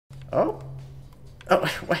Oh? Oh,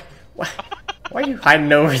 why are you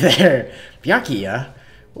hiding over there? Byakuya,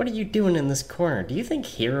 what are you doing in this corner? Do you think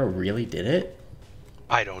Hiro really did it?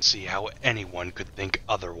 I don't see how anyone could think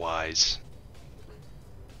otherwise.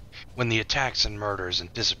 When the attacks and murders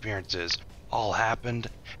and disappearances all happened,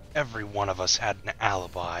 every one of us had an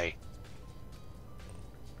alibi.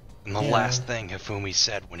 And the last thing Hifumi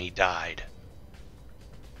said when he died.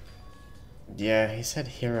 Yeah, he said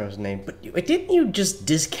Hiro's name, but didn't you just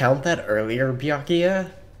discount that earlier,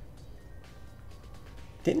 Byakuya?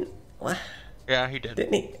 Didn't... What? Yeah, he did.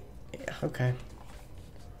 Didn't he? Yeah, okay.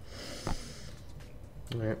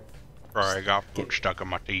 Alright. Sorry, I got food stuck in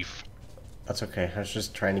my teeth. That's okay, I was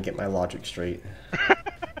just trying to get my logic straight.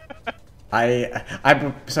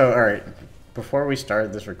 So, alright, before we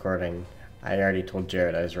started this recording, I already told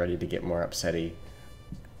Jared I was ready to get more Upsetti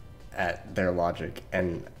at their logic,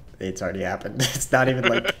 and it's already happened. It's not even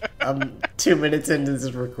like 2 minutes into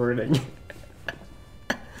this recording.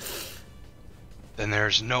 Then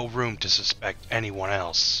there's no room to suspect anyone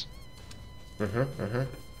else.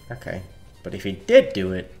 Okay. But if he did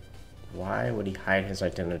do it, why would he hide his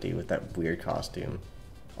identity with that weird costume?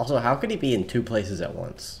 Also, how could he be in 2 places at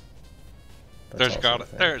once? There's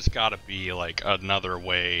gotta be like another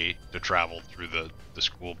way to travel through the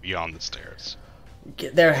school beyond the stairs.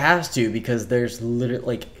 There has to, because there's literally,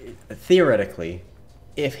 like, theoretically,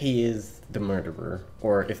 if he is the murderer,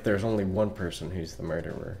 or if there's only one person who's the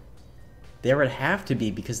murderer, there would have to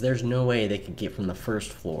be, because there's no way they could get from the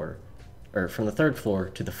first floor, or from the 3rd floor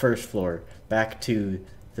to the 1st floor, back to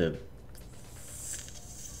the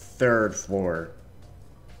 3rd floor,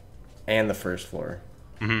 and the 1st floor,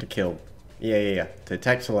 to kill, to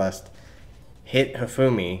attack Celeste, hit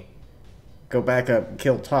Hifumi, go back up,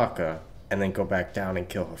 kill Taka, and then go back down and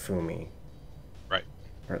kill Hifumi. Right.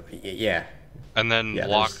 Or, yeah. And then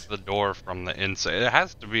lock the door from the inside. It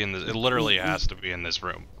has to be in this. It literally has to be in this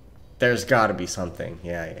room. There's got to be something.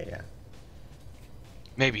 Yeah.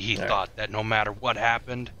 Maybe he thought that no matter what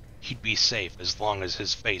happened, he'd be safe as long as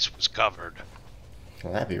his face was covered.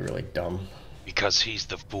 Well, that'd be really dumb. Because he's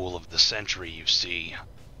the fool of the century, you see.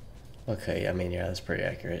 Okay, I mean, yeah, that's pretty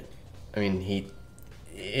accurate. I mean, he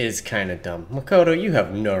is kind of dumb. Makoto, you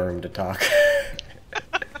have no room to talk.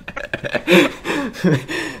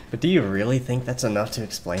 But do you really think that's enough to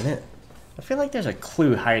explain it? I feel like there's a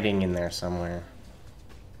clue hiding in there somewhere.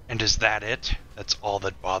 And is that it? That's all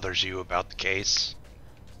that bothers you about the case?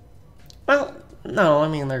 Well, no, I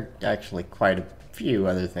mean, there are actually quite a few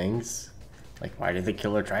other things. Like, why did the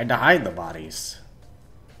killer try to hide the bodies?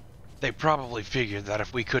 They probably figured that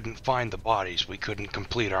if we couldn't find the bodies, we couldn't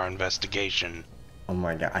complete our investigation. Oh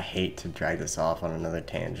my god, I hate to drag this off on another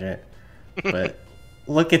tangent, but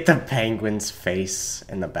look at the penguin's face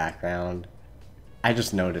in the background. I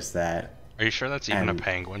just noticed that. Are you sure that's even a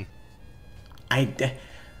penguin? It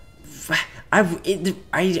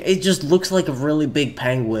just looks like a really big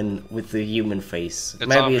penguin with a human face. It's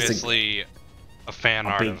maybe obviously a fan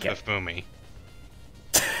art of Hifumi.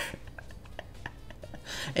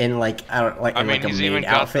 In like a he's even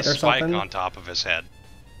got the spike on top of his head.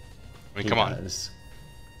 I mean, come on.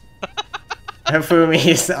 Hifumi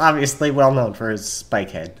is obviously well known for his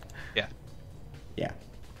spike head. Yeah.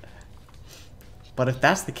 But if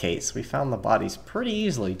that's the case, we found the bodies pretty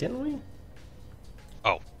easily, didn't we?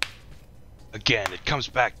 Oh. Again, it comes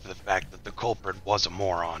back to the fact that the culprit was a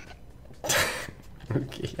moron.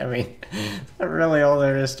 Okay, I mean, is that really all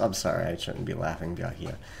there is? I'm sorry, I shouldn't be laughing,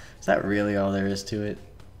 Byakuya. Is that really all there is to it?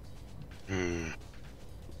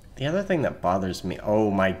 The other thing that bothers me... Oh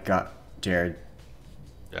my god, Jared.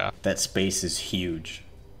 Yeah? That space is huge.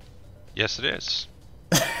 Yes, it is.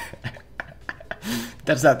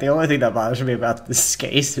 That's not the only thing that bothers me about this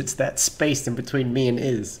case. It's that space in between me and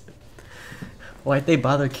Iz. Why'd they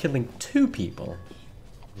bother killing 2 people?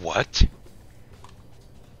 What?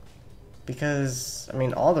 Because, I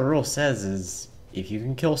mean, all the rule says is if you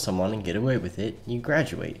can kill someone and get away with it, you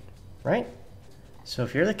graduate, right? So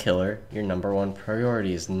if you're the killer, your #1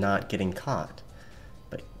 priority is not getting caught.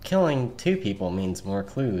 But killing 2 people means more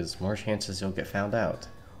clues, more chances you'll get found out.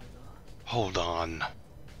 Hold on.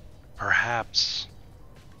 Perhaps...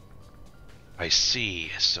 I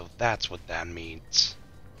see, so that's what that means.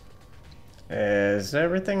 Is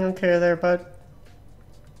everything okay there, bud?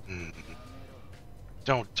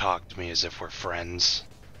 Don't talk to me as if we're friends.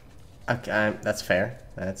 Okay, that's fair.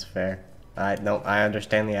 That's fair. I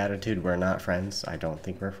understand the attitude. We're not friends. I don't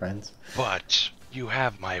think we're friends. But you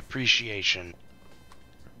have my appreciation.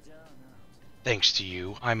 Thanks to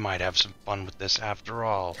you, I might have some fun with this after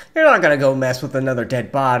all. You're not gonna go mess with another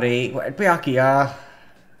dead body. Byakuya.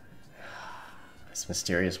 His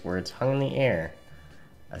mysterious words hung in the air.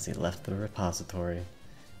 as he left the repository.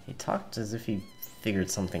 He talked as if he figured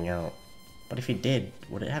something out. But if he did,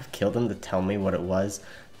 would it have killed him to tell me what it was?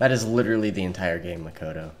 That is literally the entire game,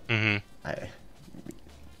 Makoto.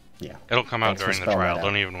 Yeah. It'll come out during the trial.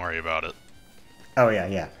 Don't even worry about it. Oh,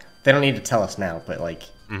 yeah. They don't need to tell us now, but, like,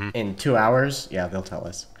 in 2 hours, yeah, they'll tell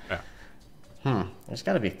us. Yeah. There's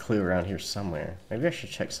got to be a clue around here somewhere. Maybe I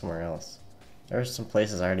should check somewhere else. There's some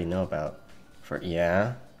places I already know about.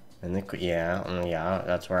 Yeah,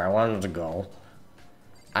 that's where I wanted to go.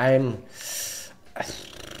 Is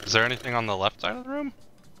there anything on the left side of the room?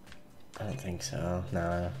 I don't think so.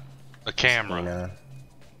 Nah. The camera.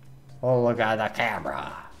 Oh, look at the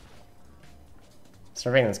camera.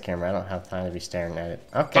 Surveillance camera. I don't have time to be staring at it.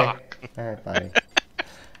 Okay. Alright, buddy.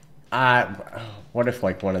 What if,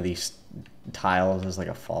 like, one of these tiles is, like,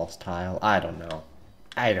 a false tile? I don't know.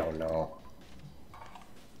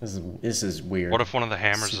 This is weird. What if one of the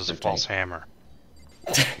hammers is a false hammer?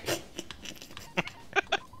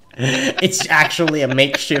 It's actually a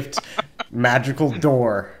makeshift magical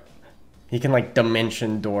door. You can, like,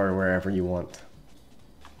 dimension door wherever you want.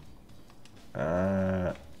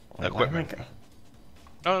 Equipment.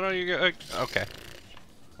 No, you get okay.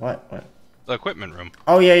 What? The equipment room.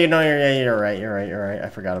 Oh yeah, you're right. I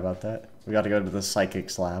forgot about that. We got to go to the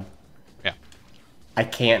psychics lab. Yeah. I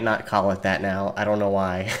can't not call it that now. I don't know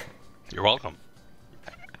why. You're welcome.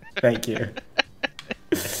 Thank you.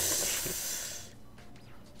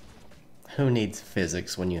 Who needs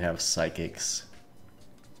physics when you have psychics?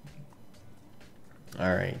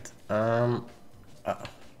 Alright, Oh,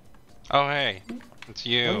 hey. It's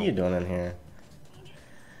you. What are you doing in here?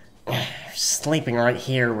 Sleeping right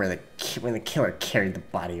here where when the killer carried the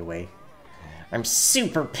body away. I'm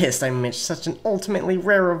super pissed I missed such an ultimately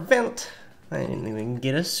rare event. I didn't even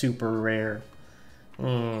get a super rare.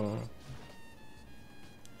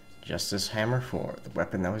 Justice Hammer 4, the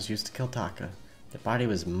weapon that was used to kill Taka. The body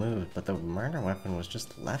was moved, but the murder weapon was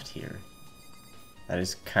just left here. That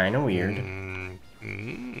is kind of weird.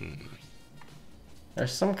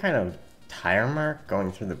 There's some kind of tire mark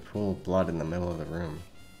going through the pool of blood in the middle of the room.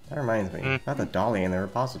 That reminds me, about the dolly in the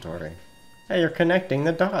repository. Hey, you're connecting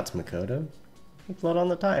the dots, Makoto. Blood on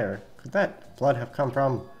the tire. Could that blood have come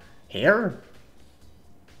from here?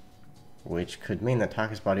 Which could mean that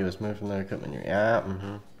Taka's body was moved from the equipment room.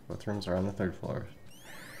 Yeah, Both rooms are on the 3rd floor.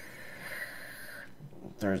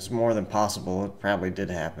 There's more than possible. It probably did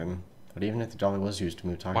happen. But even if the dolly was used to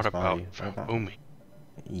move Taka's body... What about Umi?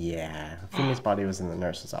 Yeah, Fumi's body was in the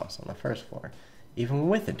nurse's office on the 1st floor. Even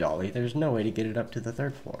with the dolly, there's no way to get it up to the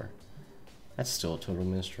 3rd floor. That's still a total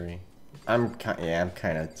mystery. I'm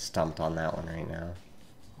kind of stumped on that one right now.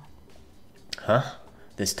 Huh?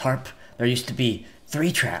 This tarp? There used to be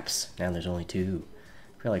 3 traps. Now there's only 2.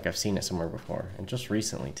 I feel like I've seen it somewhere before, and just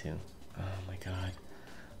recently too. Oh my god.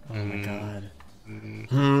 Oh my god.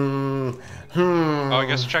 Oh, I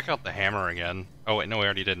guess check out the hammer again. Oh wait, no, we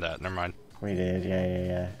already did that. Never mind. We did,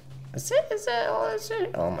 yeah. Is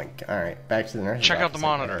it? Oh my god. Alright, back to the nurse's Check out the office,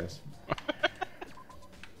 monitor.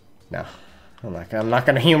 No. I'm not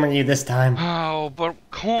gonna humor you this time. Oh, but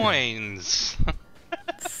coins!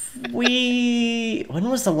 When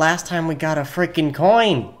was the last time we got a freaking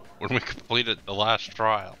coin? When we completed the last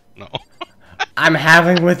trial. No. I'm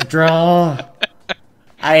having withdrawal.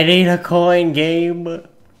 I need a coin, Gabe.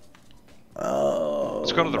 Oh,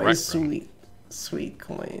 let's go to the rec room. Sweet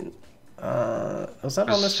coin. Was that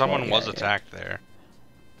on this someone floor? was attacked there.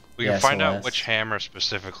 We can find out which hammer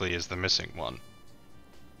specifically is the missing one.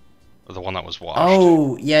 Or the one that was washed.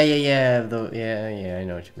 Oh, yeah. Yeah, I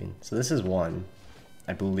know what you mean. So this is one,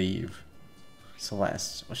 I believe.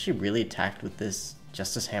 Celeste. Was she really attacked with this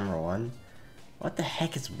Justice Hammer 1? What the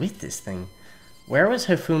heck is with this thing? Where was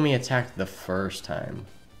Hifumi attacked the first time?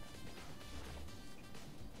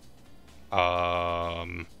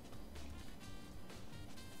 I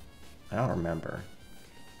don't remember.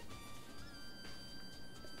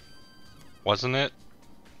 Wasn't it?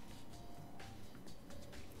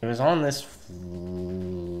 It was on this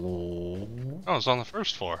floor. Oh, it was on the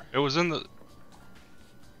 1st floor. It was in the...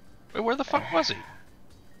 Wait, where the fuck was he?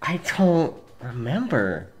 I don't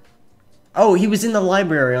remember. Oh, he was in the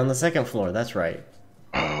library on the 2nd floor. That's right.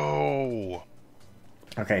 Oh.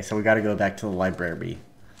 Okay, so we got to go back to the library.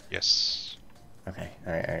 Yes. Okay,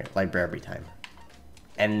 all right. Library time.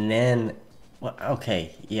 And then, well,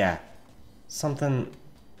 okay, yeah, something.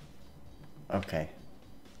 Okay,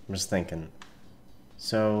 I'm just thinking.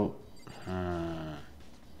 So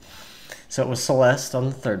it was Celeste on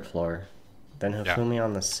the 3rd floor, then Hifumi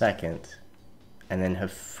on the 2nd, and then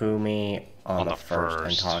Hifumi on the 1st,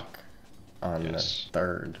 and Talk on the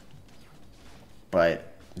 3rd.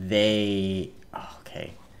 But they,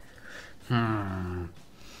 okay, Hmm.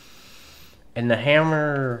 And the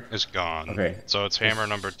hammer is gone. Okay. So it's hammer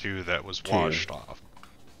number 2 that was washed off.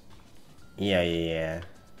 Yeah.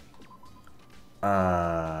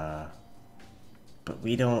 But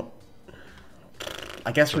we don't...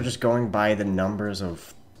 I guess we're just going by the numbers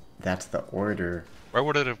of... That's the order. Where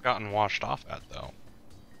would it have gotten washed off at, though?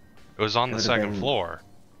 It was on the second floor.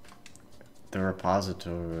 The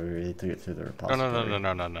repository. They took it through the repository.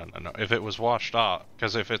 No. If it was washed off...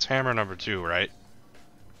 Because if it's hammer number 2, right?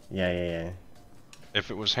 Yeah. If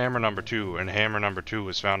it was hammer number 2, and hammer number 2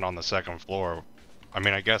 was found on the second floor... I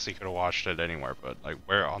mean, I guess he could have washed it anywhere, but, like,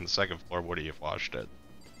 where on the second floor would he have washed it?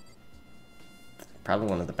 Probably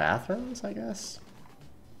one of the bathrooms, I guess.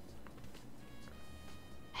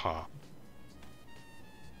 Huh.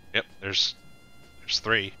 Yep, there's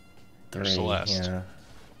 3. There's Celeste. Yeah.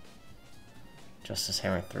 Justice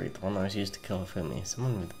Hammer 3, the one that was used to kill Fumi.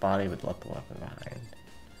 Someone with the body would left the weapon behind.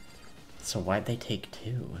 So why'd they take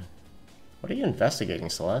 2? What are you investigating,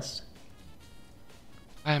 Celeste?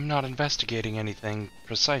 I am not investigating anything,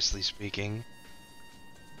 precisely speaking.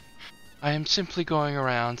 I am simply going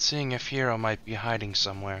around seeing if Hero might be hiding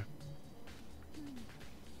somewhere.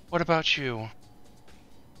 What about you?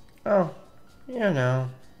 Oh,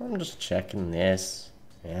 I'm just checking this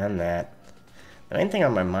and that. The main thing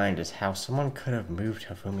on my mind is how someone could have moved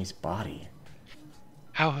Hifumi's body.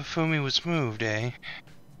 How Hifumi was moved, eh?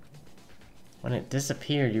 When it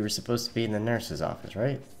disappeared, you were supposed to be in the nurse's office,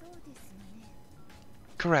 right?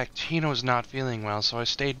 Correct. Hino's not feeling well, so I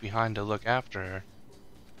stayed behind to look after her.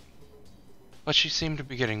 But she seemed to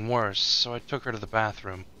be getting worse, so I took her to the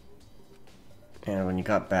bathroom. And when you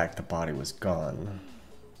got back, the body was gone.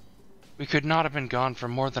 We could not have been gone for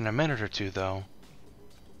more than a minute or 2, though.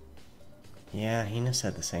 Yeah, Hina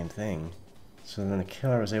said the same thing. So then the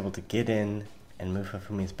killer was able to get in and move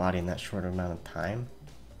Hifumi's body in that short amount of time?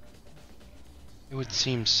 It would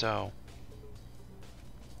seem so.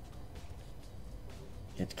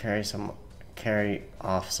 You'd carry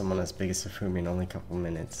off someone as big as Hifumi in only a couple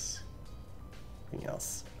minutes. Anything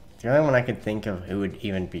else? The only one I could think of who would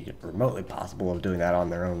even be remotely possible of doing that on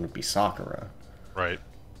their own would be Sakura. Right.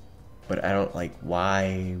 But I don't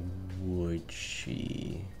why would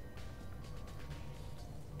she?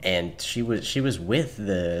 And she was with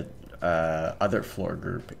the other floor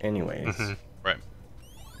group anyways. Mm-hmm. Right.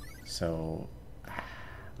 So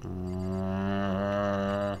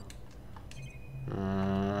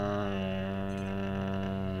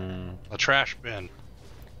A trash bin.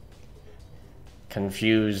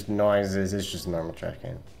 Confused noises. It's just a normal trash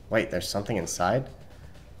can. Wait, there's something inside?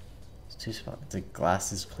 It's 2 spots. The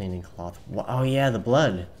glasses, cleaning cloth. Oh yeah, the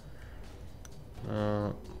blood.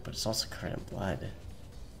 But it's also covered in blood.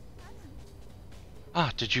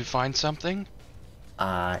 Ah, did you find something?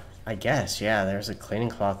 I guess, yeah. There's a cleaning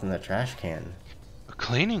cloth in the trash can. A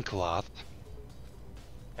cleaning cloth?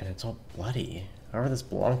 And it's all bloody. Whoever this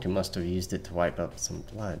belonged to must have used it to wipe up some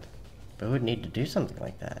blood. But who would need to do something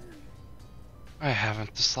like that? I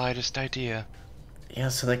haven't the slightest idea. Yeah,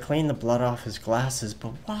 so they cleaned the blood off his glasses,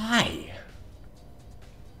 but why?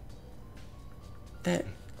 That,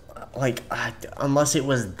 unless it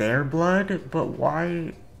was their blood, but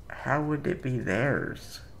why? How would it be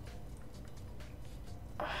theirs?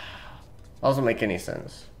 Doesn't make any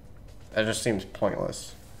sense. That just seems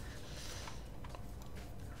pointless.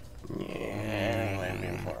 Yeah, that'd be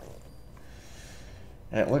important.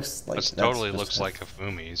 And it looks like This totally looks like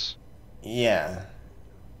Hifumi's. Yeah.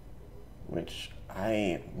 Which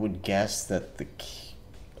I would guess that the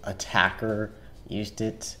attacker used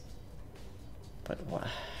it. But why?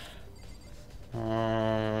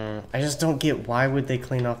 I just don't get why would they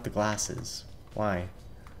clean off the glasses? Why?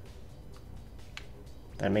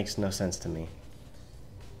 That makes no sense to me.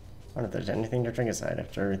 I wonder if there's anything to drink inside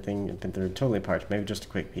after everything had been through totally parched. Maybe just a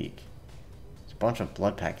quick peek. There's a bunch of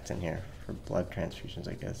blood packets in here for blood transfusions,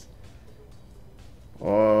 I guess.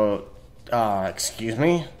 Oh, excuse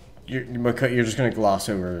me? You're just gonna gloss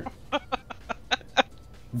over.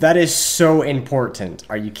 That is so important.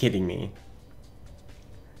 Are you kidding me?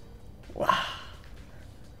 Wow.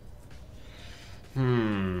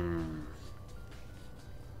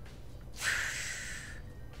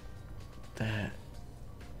 That.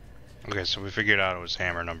 Okay, so we figured out it was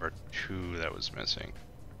hammer number 2 that was missing.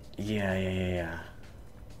 Yeah.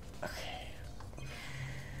 Okay.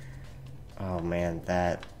 Oh man,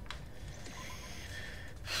 that.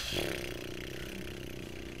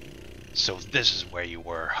 So this is where you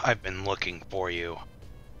were. I've been looking for you.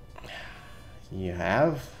 You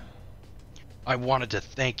have? I wanted to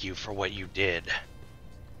thank you for what you did.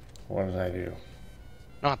 What did I do?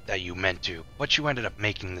 Not that you meant to, but you ended up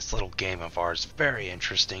making this little game of ours very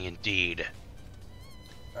interesting indeed.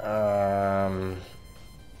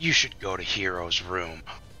 You should go to Hero's room.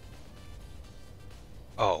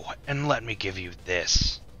 Oh, and let me give you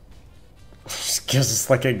this. Just gives us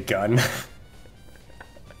like a gun.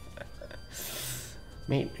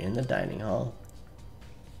 Meet in the dining hall.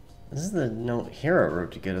 This is the no hero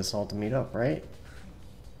route to get us all to meet up, right?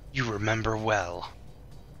 You remember well.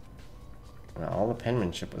 Well, all the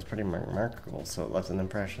penmanship was pretty remarkable, so it left an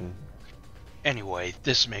impression. Anyway,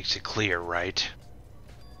 this makes it clear, right?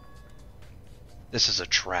 This is a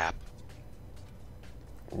trap.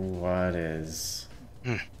 What is?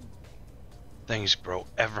 Things grow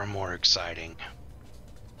ever more exciting.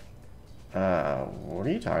 What are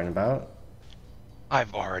you talking about?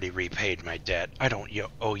 I've already repaid my debt. I don't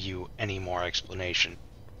owe you any more explanation.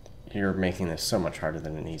 You're making this so much harder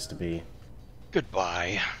than it needs to be.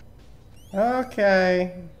 Goodbye.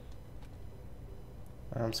 Okay.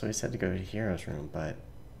 So he said to go to Hero's room, but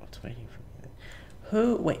what's waiting for me?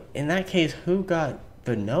 Who? Wait, in that case, who got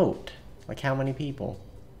the note? Like, how many people?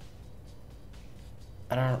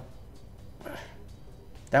 I don't.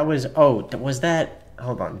 That was. Oh, was that?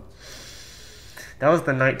 Hold on. That was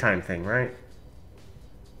the nighttime thing, right?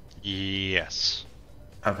 Yes.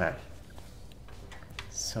 Okay.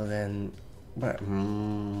 So then, what?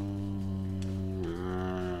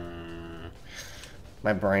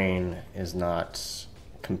 My brain is not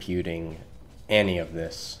computing any of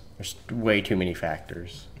this. There's way too many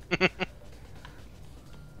factors.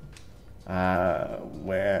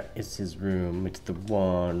 Where is his room? It's the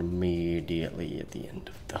one immediately at the end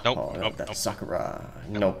of the hall. Nope, That's nope. Sakura.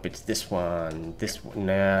 Nope, it's this one. This one.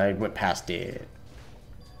 Nah, I went past it.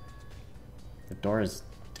 The door is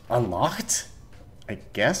unlocked? I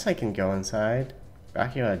guess I can go inside.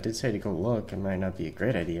 Bakio did say to go look. It might not be a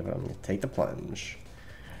great idea, but I'm going to take the plunge.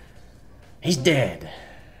 He's dead.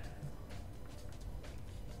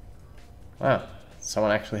 Wow,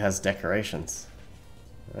 someone actually has decorations.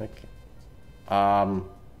 Okay.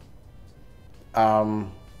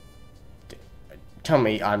 Tell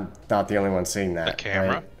me I'm not the only one seeing that. The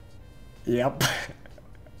camera? Right? Yep.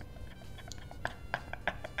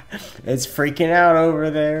 It's freaking out over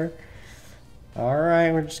there.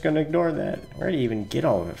 Alright, we're just gonna ignore that. Where did he even get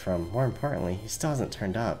all of it from? More importantly, he still hasn't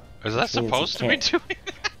turned up. Is that supposed to be doing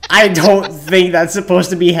that? I don't think that's supposed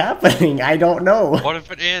to be happening. I don't know. What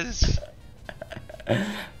if it is?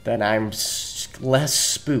 Then I'm less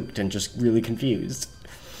spooked and just really confused.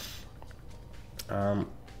 What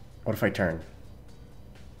if I turn?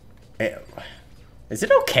 Is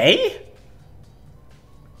it okay?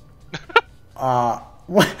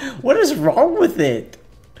 What is wrong with it?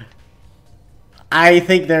 I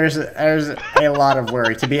think there's a lot of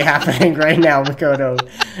worry to be happening right now, Makoto.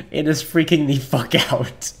 It is freaking the fuck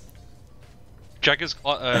out. Check his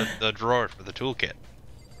the drawer for the toolkit.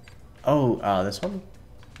 Oh, this one?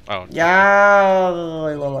 Oh, Yeah,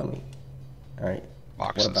 it won't let me. Alright.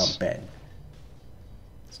 boxes. What about bed?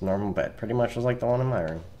 It's a normal bed. Pretty much was like the one in my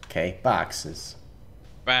room. Okay, boxes.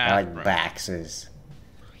 I like Bathroom. boxes.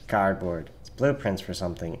 Cardboard. It's blueprints for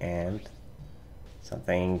something, and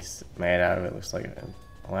something's made out of it. Looks like it.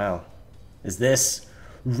 Wow. Is this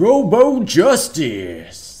Robo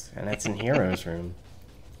Justice? And that's in Hero's room.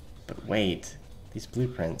 But wait, these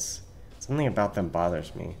blueprints. Something about them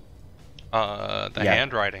bothers me. The Yeah.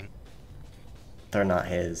 handwriting. They're not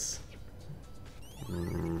his.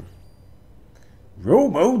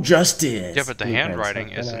 Robo Justice. Yeah, but the Blueprints handwriting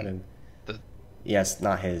have been isn't added. the. Yes,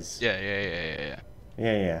 not his. Yeah.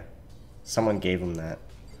 Yeah. Someone gave him that.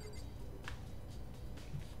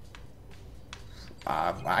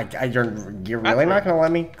 You're really not gonna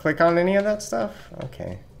let me click on any of that stuff?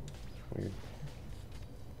 Okay. Weird.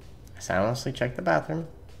 I silently checked the bathroom.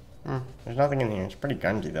 There's nothing in here. It's pretty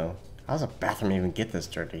gungy though. How does a bathroom even get this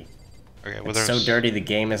dirty? Okay, well, It's so dirty the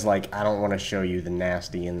game is like, I don't want to show you the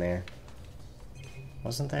nasty in there.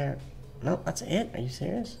 Wasn't there? No, that's it? Are you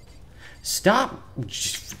serious? Stop!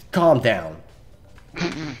 Just calm down.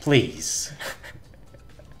 Please.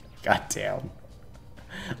 Goddamn.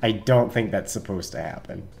 I don't think that's supposed to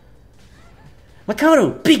happen.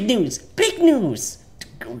 Makoto! Big news! Big news!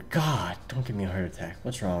 God, don't give me a heart attack.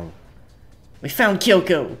 What's wrong? We found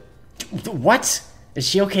Kyoko! What? Is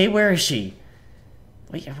she okay? Where is she?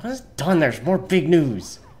 Wait, I was done. There's more big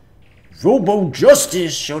news. Robo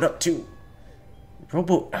Justice showed up too.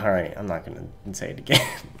 Alright, I'm not gonna say it again.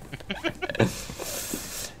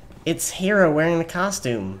 It's Hero wearing the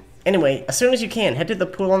costume. Anyway, as soon as you can, head to the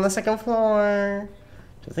pool on the second floor.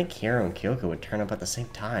 Do you think Hero and Kyoko would turn up at the same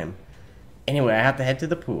time? Anyway, I have to head to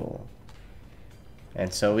the pool.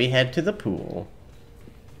 And so we head to the pool.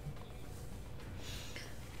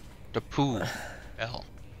 The poo. Hell.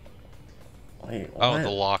 Wait, what? Oh, the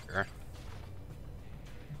locker.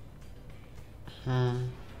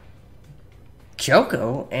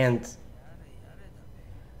 Kyoko and...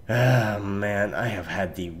 Ah, man, I have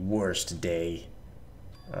had the worst day.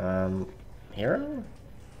 Hero?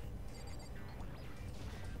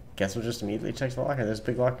 Guess we'll just immediately check the locker. There's a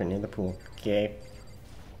big locker near the pool. Okay.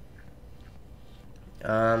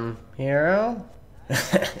 Hero?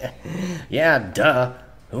 Yeah, duh.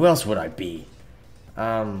 Who else would I be?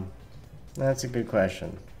 That's a good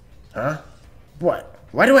question. Huh? What?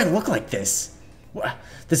 Why do I look like this? What?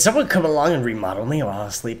 Did someone come along and remodel me while I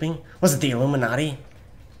was sleeping? Was it the Illuminati?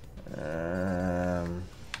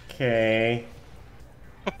 Okay.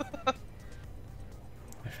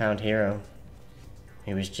 I found Hero.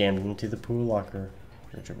 He was jammed into the pool locker.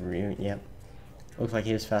 Yep. Looked like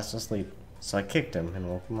he was fast asleep. So I kicked him and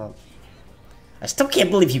woke him up. I still can't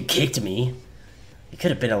believe you kicked me. You could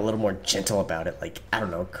have been a little more gentle about it. Like, I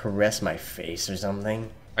don't know, caress my face or something.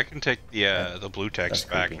 I can take the blue text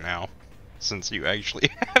back now, since you actually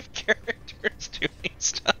have characters doing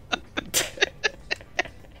stuff.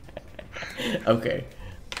 Okay.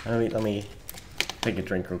 Let me take a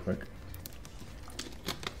drink real quick.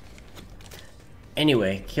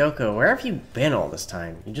 Anyway, Kyoko, where have you been all this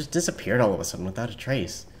time? You just disappeared all of a sudden without a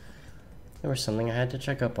trace. There was something I had to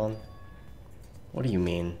check up on. What do you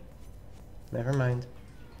mean? Never mind.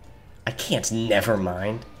 I can't never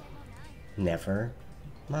mind. Never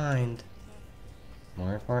mind.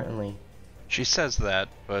 More importantly. She says that,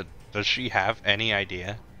 but does she have any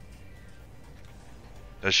idea?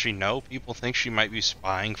 Does she know people think she might be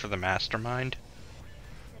spying for the mastermind?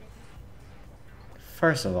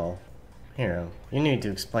 First of all, Hero, you need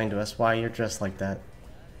to explain to us why you're dressed like that.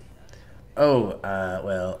 Oh,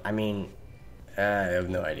 well, I mean, I have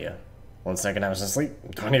no idea. 1 second I was asleep,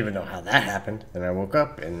 don't even know how that happened. Then I woke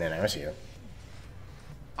up, and then I was here.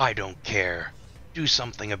 I don't care. Do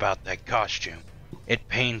something about that costume. It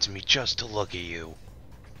pains me just to look at you.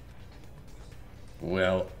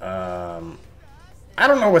 Well, I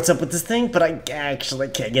don't know what's up with this thing, but I actually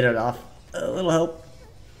can't get it off. A little help.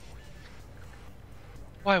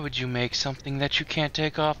 Why would you make something that you can't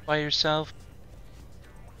take off by yourself?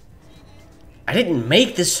 I didn't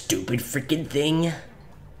make this stupid freaking thing.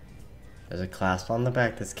 There's a clasp on the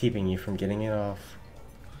back that's keeping you from getting it off.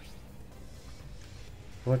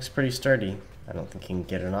 Looks pretty sturdy. I don't think you can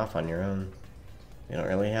get it off on your own. You don't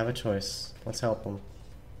really have a choice. Let's help him.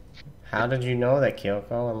 How did you know that,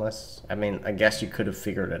 Kyoko? Unless, I mean, I guess you could have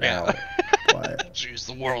figured it out. But She's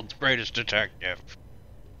the world's greatest detective.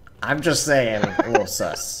 I'm just saying, a little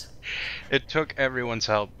sus. It took everyone's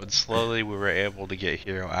help, but slowly we were able to get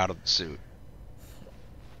Hero out of the suit.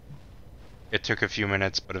 It took a few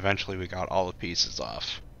minutes, but eventually we got all the pieces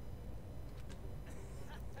off.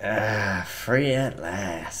 Free at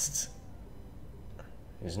last.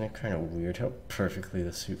 Isn't it kind of weird how perfectly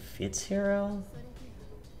the suit fits Hero?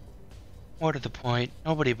 More to the point,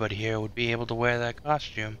 nobody but Hero would be able to wear that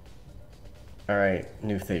costume. Alright,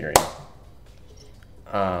 new theory.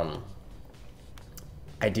 I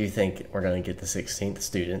do think we're going to get the 16th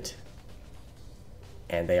student.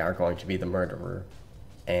 And they are going to be the murderer.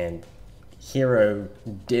 And Hero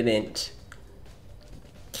didn't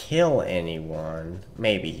kill anyone.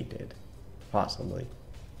 Maybe he did. Possibly.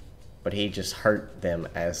 But he just hurt them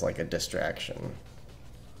as like a distraction.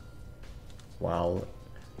 While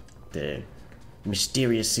the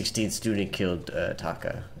mysterious 16th student killed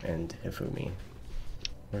Taka and Hifumi.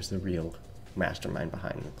 Where's the real mastermind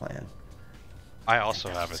behind the plan? I also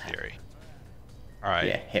have a theory. Alright.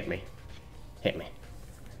 Yeah, hit me. Hit me.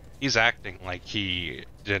 He's acting like he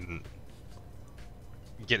didn't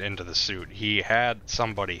get into the suit. He had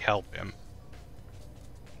somebody help him.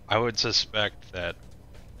 I would suspect that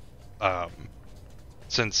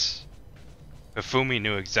since Hifumi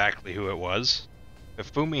knew exactly who it was,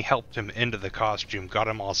 Hifumi helped him into the costume, got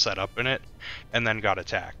him all set up in it, and then got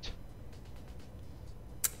attacked.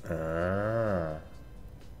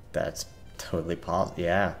 That's totally possible.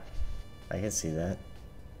 Yeah, I can see that.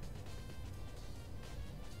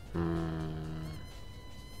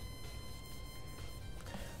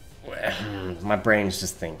 Well, my brain's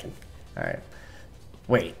just thinking. Alright.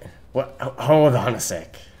 Wait. What? Hold on a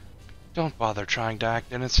sec. Don't bother trying to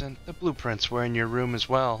act innocent. The blueprints were in your room as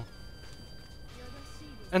well.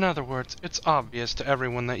 In other words, it's obvious to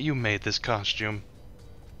everyone that you made this costume.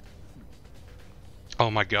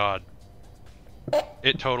 Oh my god.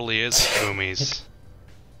 It totally is Fumi's.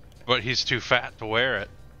 But he's too fat to wear it.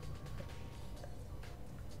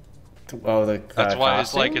 Oh, that's why costume?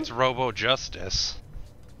 it's like it's Robo Justice.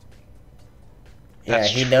 Yeah,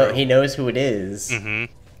 That's he true. he knows who it is.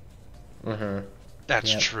 Mm-hmm. Mm-hmm.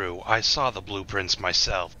 That's Yep. true. I saw the blueprints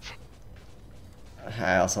myself.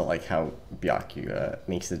 I also like how Byaku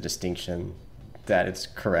makes the distinction that it's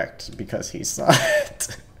correct because he saw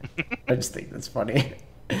it. I just think that's funny.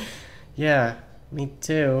 Yeah, me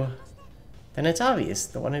too. Then it's obvious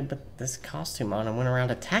the one who put this costume on and went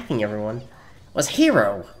around attacking everyone was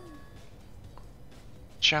Hero.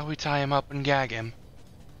 Shall we tie him up and gag him?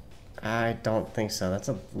 I don't think so. That's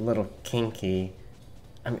a little kinky.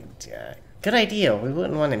 I mean, good idea. We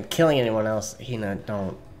wouldn't want him killing anyone else. Hina,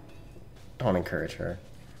 don't encourage her.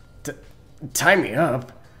 Tie me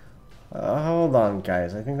up? Hold on,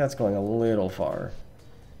 guys. I think that's going a little far.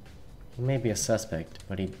 He may be a suspect,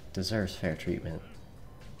 but he deserves fair treatment.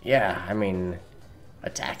 Yeah, I mean,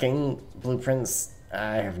 attacking blueprints?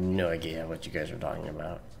 I have no idea what you guys are talking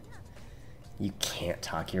about. You can't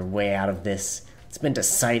talk your way out of this. It's been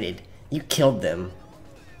decided. You killed them.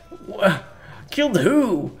 What? Killed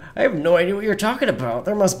who? I have no idea what you're talking about.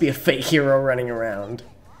 There must be a fake hero running around.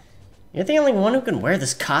 You're the only one who can wear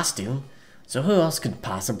this costume, so who else could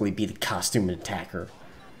possibly be the costumed attacker?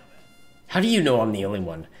 How do you know I'm the only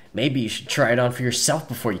one? Maybe you should try it on for yourself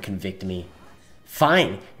before you convict me.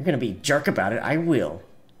 Fine, you're gonna be a jerk about it, I will.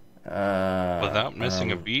 Without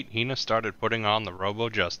missing a beat, Hina started putting on the Robo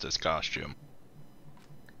Justice costume.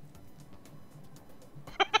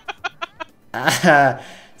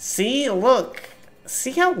 See, look.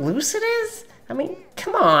 See how loose it is? I mean,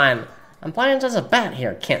 come on. I'm blind as a bat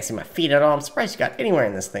here. Can't see my feet at all. I'm surprised you got anywhere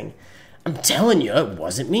in this thing. I'm telling you, it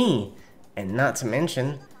wasn't me. And not to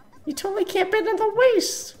mention, you totally can't bend in the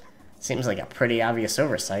waist. Seems like a pretty obvious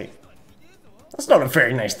oversight. That's not a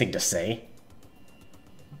very nice thing to say.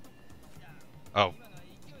 Oh.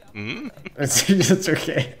 Hmm? It's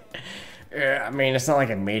okay. I mean, it's not like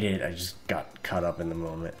I made it. I just got caught up in the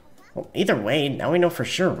moment. Well, either way, now we know for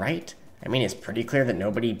sure, right? I mean, it's pretty clear that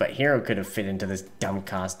nobody but Hero could have fit into this dumb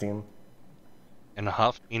costume. In a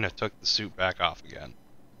huff, Hina took the suit back off again.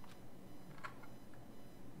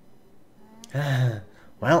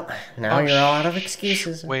 Well, now you're all out of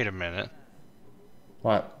excuses. Wait a minute.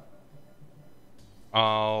 What?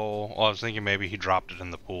 Oh, well, I was thinking maybe he dropped it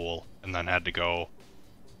in the pool and then had to go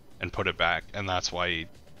and put it back, and that's why he...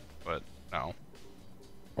 But, no.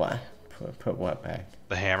 What? Put what back?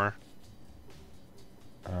 The hammer.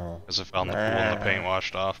 Oh. Because it fell in the pool and the paint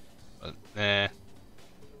washed off. But,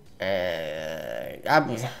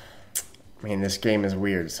 I mean, this game is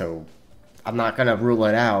weird, so I'm not gonna rule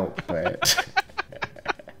it out, but...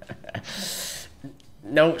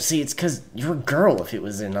 No, see, it's because you're a girl. If it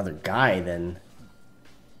was another guy, then...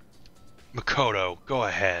 Makoto, go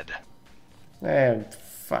ahead.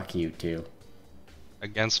 Fuck you, too.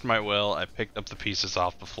 Against my will, I picked up the pieces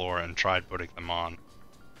off the floor and tried putting them on.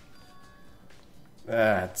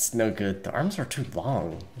 It's no good. The arms are too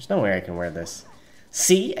long. There's no way I can wear this.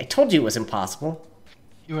 See? I told you it was impossible.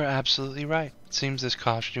 You are absolutely right. It seems this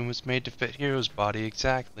costume was made to fit Hero's body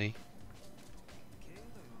exactly.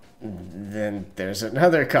 Then there's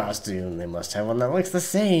another costume. They must have one that looks the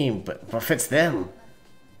same, but fits them.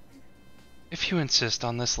 If you insist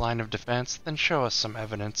on this line of defense, then show us some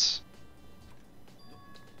evidence.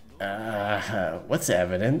 What's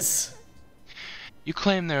evidence? You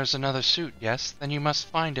claim there is another suit, yes? Then you must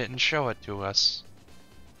find it and show it to us.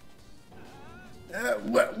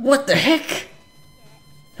 What the heck?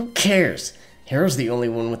 Who cares? Hero's the only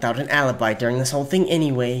one without an alibi during this whole thing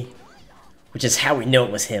anyway. Which is how we know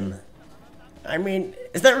it was him. I mean,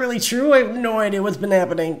 is that really true? I have no idea what's been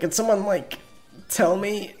happening. Could someone, like, tell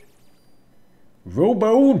me?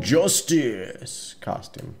 Robo Justice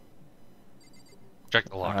costume. Check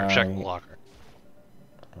the locker, check the locker.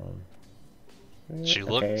 She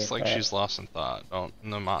looks like she's lost in thought. Don't in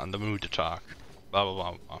the mood to talk. Blah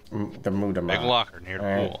blah blah blah. The mood of Big locker near the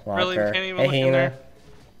pool. Locker. Really? You can't even look hey, in there?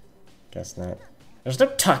 Guess not. There's no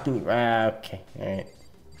talking. Okay, alright.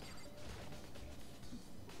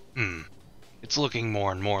 It's looking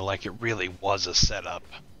more and more like it really was a setup.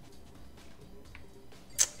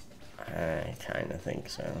 I kinda think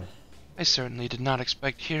so. I certainly did not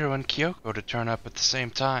expect Hiro and Kyoko to turn up at the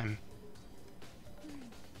same time.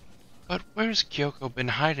 But where's Kyoko been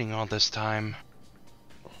hiding all this time?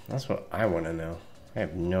 That's what I want to know. I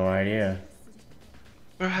have no idea.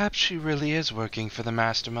 Perhaps she really is working for the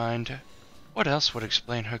mastermind. What else would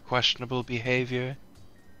explain her questionable behavior?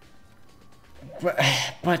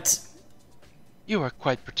 But... You are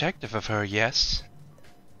quite protective of her, yes?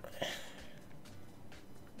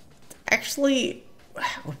 Actually,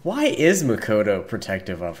 why is Makoto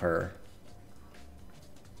protective of her?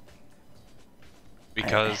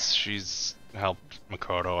 Because she's helped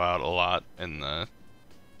Makoto out a lot in the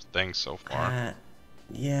thing so far.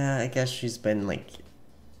 Yeah, I guess she's been, like...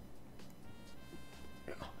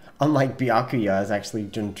 Unlike Byakuya, has actually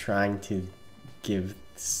been trying to give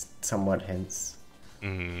somewhat hints.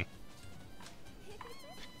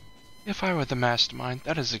 If I were the mastermind,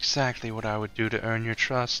 that is exactly what I would do to earn your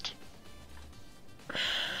trust.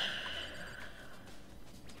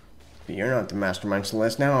 But you're not the mastermind,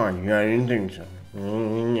 Celeste, now are you? I didn't think so.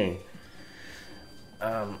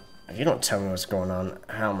 If you don't tell me what's going on,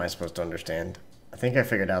 how am I supposed to understand? I think I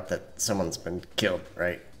figured out that someone's been killed,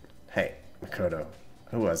 right? Hey, Makoto,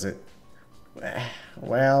 who was it?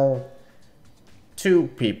 Well, 2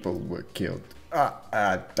 people were killed.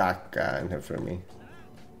 Daka and Hifumi.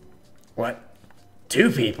 What?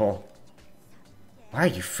 2 people? Why are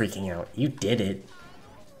you freaking out? You did it.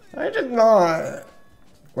 I did not.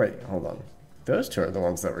 Wait, hold on. Those 2 are the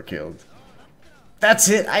ones that were killed. That's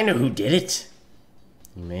it! I know who did it!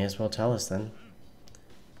 You may as well tell us then.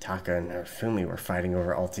 Taka and Hifumi were fighting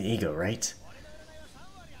over Alter Ego, right?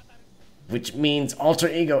 Which means Alter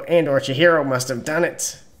Ego and or Chihiro must have done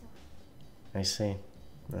it. I see.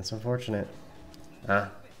 That's unfortunate.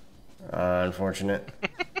 Unfortunate.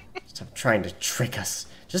 Stop trying to trick us.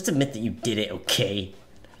 Just admit that you did it, okay?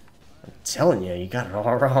 I'm telling you, you got it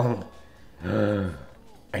all wrong.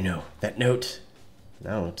 I know. That note.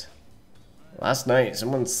 Note? Last night,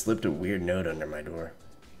 someone slipped a weird note under my door.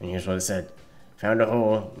 And here's what it said. Found a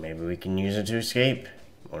hole. Maybe we can use it to escape.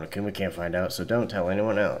 Monokuma can't find out, so don't tell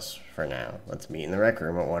anyone else. For now. Let's meet in the rec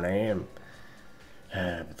room at 1 a.m.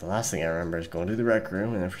 But the last thing I remember is going to the rec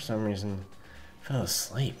room, and then for some reason, I fell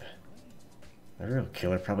asleep. The real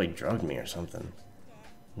killer probably drugged me or something.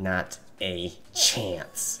 Not a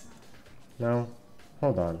chance. No,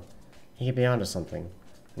 hold on. He could be onto something.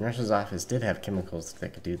 The nurse's office did have chemicals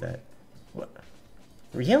that could do that. What?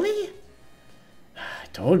 Really? I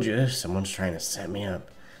told you, someone's trying to set me up.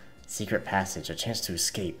 Secret passage, a chance to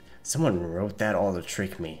escape. Someone wrote that all to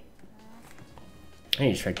trick me. I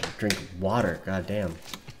need to drink water, goddamn.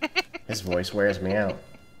 His voice wears me out.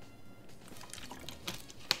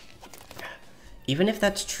 Even if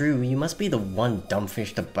that's true, you must be the one dumb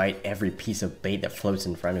fish to bite every piece of bait that floats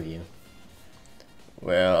in front of you.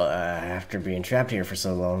 Well, after being trapped here for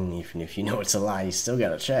so long, even if you know it's a lie, you still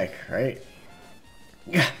gotta check, right?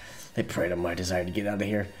 They preyed on my desire to get out of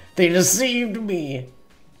here. They deceived me!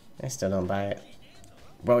 I still don't buy it.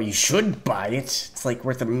 Well, you should buy it. It's like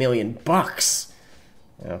worth $1 million.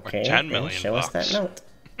 Okay, or 10 million show bucks. us that note.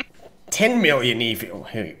 10 million if you...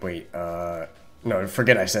 Hey, wait, no,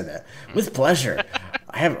 forget I said that. With pleasure.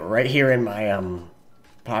 I have it right here in my,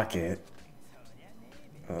 pocket.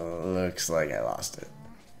 Looks like I lost it.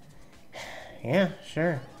 Yeah,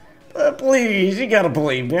 sure. Please, you gotta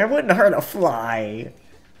believe me. I wouldn't hurt a fly.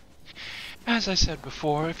 As I said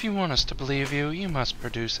before, if you want us to believe you, you must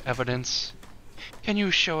produce evidence. Can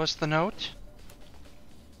you show us the note?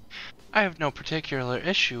 I have no particular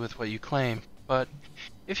issue with what you claim, but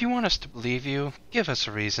if you want us to believe you, give us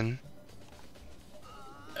a reason.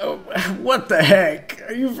 Oh, what the heck?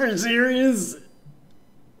 Are you for serious?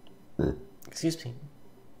 Excuse me.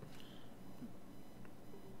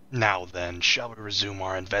 Now then, shall we resume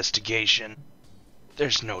our investigation?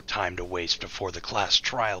 There's no time to waste before the class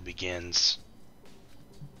trial begins.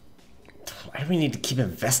 Why do we need to keep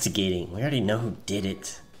investigating? We already know who did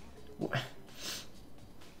it.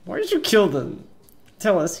 Why did you kill them?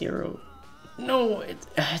 Tell us, hero. No,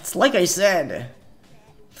 it's like I said.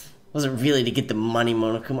 Was it really to get the money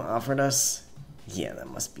Monokuma offered us? Yeah, that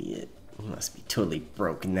must be it. He must be totally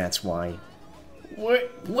broke, and that's why.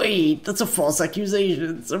 Wait, that's a false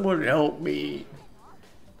accusation. Someone help me.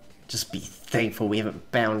 Just be thankful we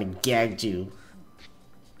haven't bound and gagged you.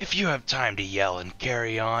 If you have time to yell and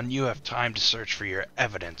carry on, you have time to search for your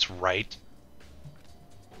evidence, right?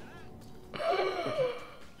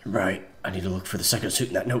 You're right. I need to look for the second suit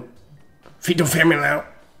in that note. Feet don't fail me now.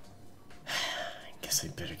 I guess I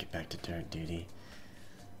better get back to dark duty.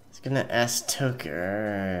 I was gonna ask Toka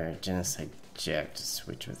or Genocide Jack to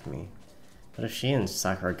switch with me. But if she and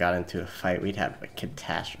Sakura got into a fight, we'd have a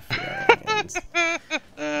catastrophe on our hands.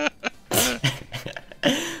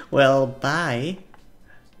 Well, bye.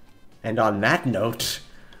 And on that note,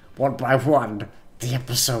 one by one, the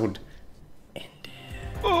episode